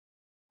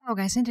Hello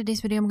guys, in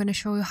today's video I'm going to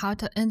show you how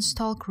to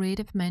install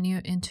Creative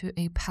Menu into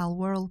a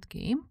Palworld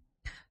game.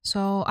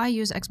 So I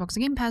use Xbox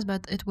Game Pass,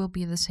 but it will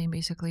be the same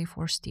basically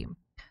for Steam.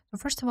 So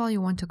first of all, you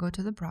want to go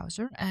to the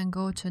browser and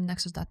go to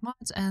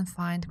nexus.mods and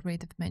find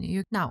Creative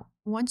Menu. Now,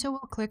 once you will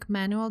click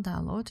manual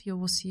download, you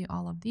will see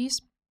all of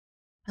these.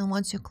 And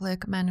once you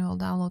click manual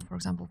download, for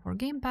example, for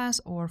Game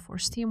Pass or for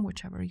Steam,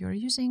 whichever you're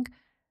using,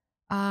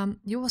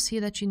 you will see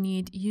that you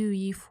need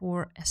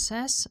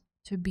UE4SS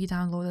to be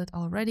downloaded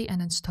already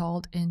and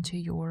installed into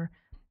your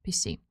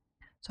PC.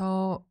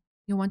 So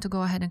you want to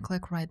go ahead and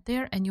click right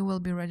there and you will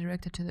be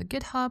redirected to the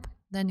GitHub.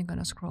 Then you're going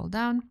to scroll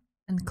down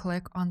and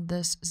click on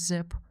this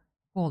zip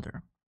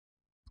folder.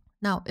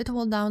 Now it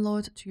will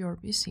download to your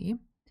PC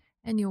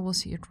and you will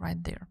see it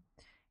right there.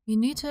 You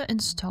need to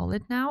install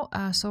it now.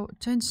 So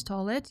to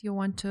install it, you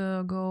want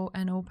to go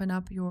and open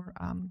up your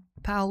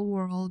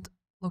Palworld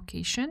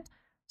location.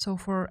 So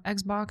for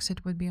Xbox,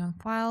 it would be on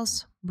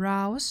Files,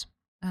 Browse.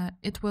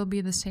 It will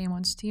be the same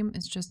on Steam,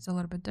 it's just a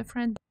little bit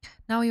different.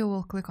 Now you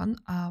will click on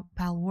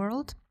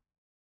Palworld,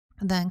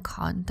 then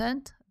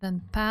Content,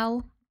 then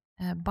Pal,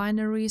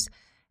 Binaries,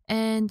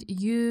 and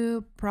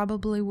you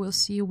probably will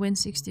see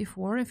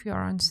Win64 if you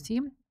are on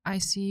Steam. I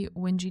see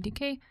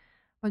WinGDK,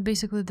 but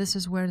basically this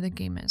is where the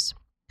game is.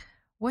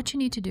 What you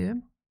need to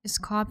do is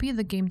copy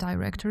the game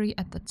directory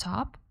at the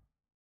top.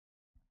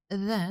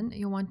 Then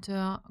you want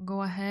to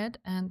go ahead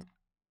and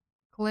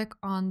click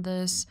on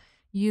this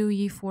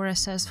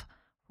UE4SS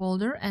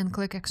folder and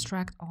click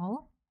extract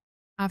all.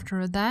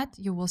 After that,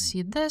 you will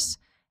see this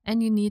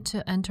and you need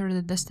to enter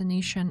the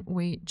destination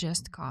we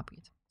just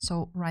copied.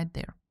 So right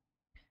there.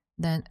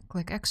 Then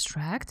click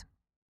extract.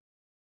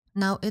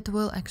 Now it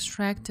will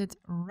extract it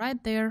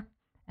right there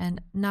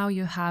and now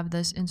you have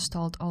this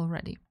installed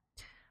already.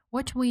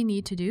 What we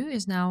need to do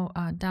is now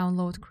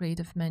download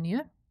Creative Menu.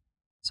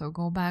 So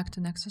go back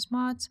to Nexus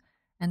Mods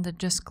and then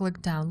just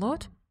click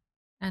download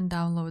and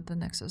download the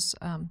Nexus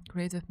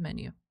Creative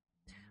Menu.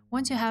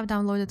 Once you have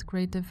downloaded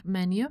Creative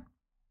Menu,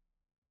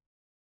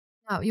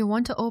 now you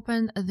want to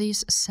open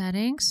these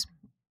settings.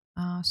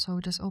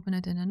 So just open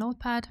it in a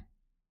notepad,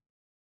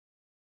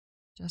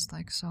 just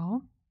like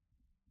so.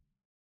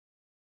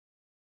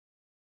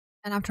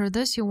 And after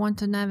this, you want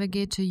to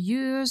navigate to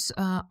use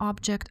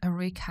object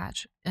array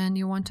catch, and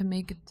you want to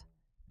make it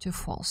to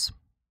false.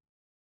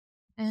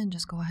 And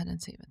just go ahead and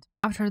save it.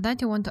 After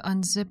that, you want to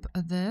unzip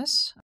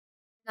this.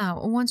 Now,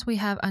 once we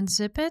have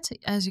unzip it,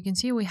 as you can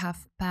see, we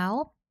have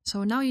PAL.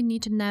 So now you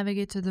need to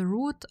navigate to the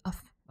root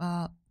of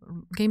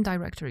game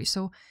directory.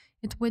 So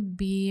it would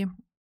be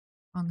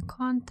on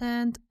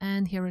content,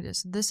 and here it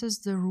is. This is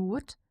the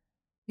root.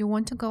 You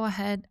want to go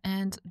ahead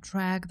and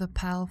drag the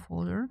PAL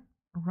folder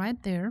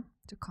right there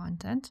to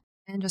content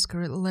and just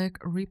click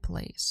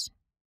replace.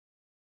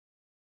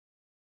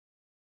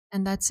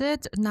 And that's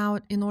it. Now,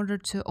 in order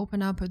to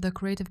open up the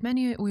Creative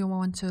Menu, we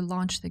want to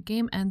launch the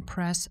game and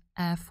press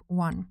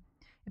F1.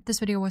 If this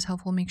video was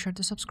helpful, make sure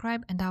to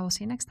subscribe and I will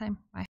see you next time. Bye.